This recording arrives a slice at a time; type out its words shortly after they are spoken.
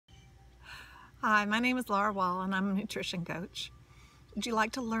Hi, my name is Laura Wall and I'm a nutrition coach. Would you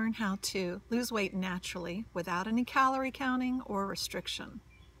like to learn how to lose weight naturally without any calorie counting or restriction?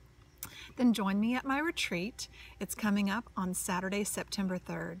 Then join me at my retreat. It's coming up on Saturday, September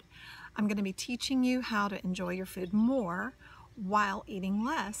 3rd. I'm going to be teaching you how to enjoy your food more while eating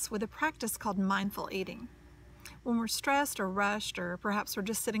less with a practice called mindful eating. When we're stressed or rushed, or perhaps we're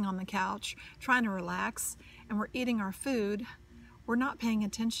just sitting on the couch trying to relax and we're eating our food, we're not paying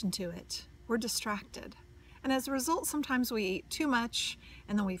attention to it. We're distracted. And as a result, sometimes we eat too much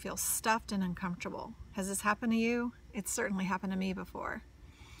and then we feel stuffed and uncomfortable. Has this happened to you? It's certainly happened to me before.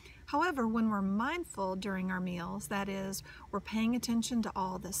 However, when we're mindful during our meals, that is, we're paying attention to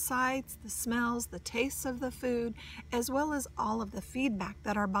all the sights, the smells, the tastes of the food, as well as all of the feedback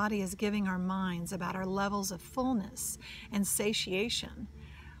that our body is giving our minds about our levels of fullness and satiation,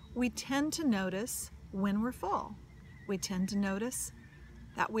 we tend to notice when we're full. We tend to notice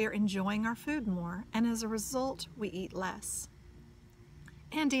that we're enjoying our food more, and as a result, we eat less.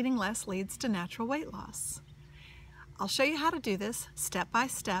 And eating less leads to natural weight loss. I'll show you how to do this step by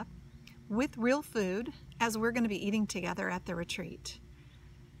step with real food as we're going to be eating together at the retreat.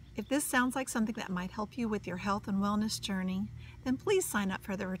 If this sounds like something that might help you with your health and wellness journey, then please sign up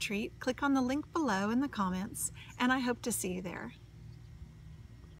for the retreat. Click on the link below in the comments, and I hope to see you there.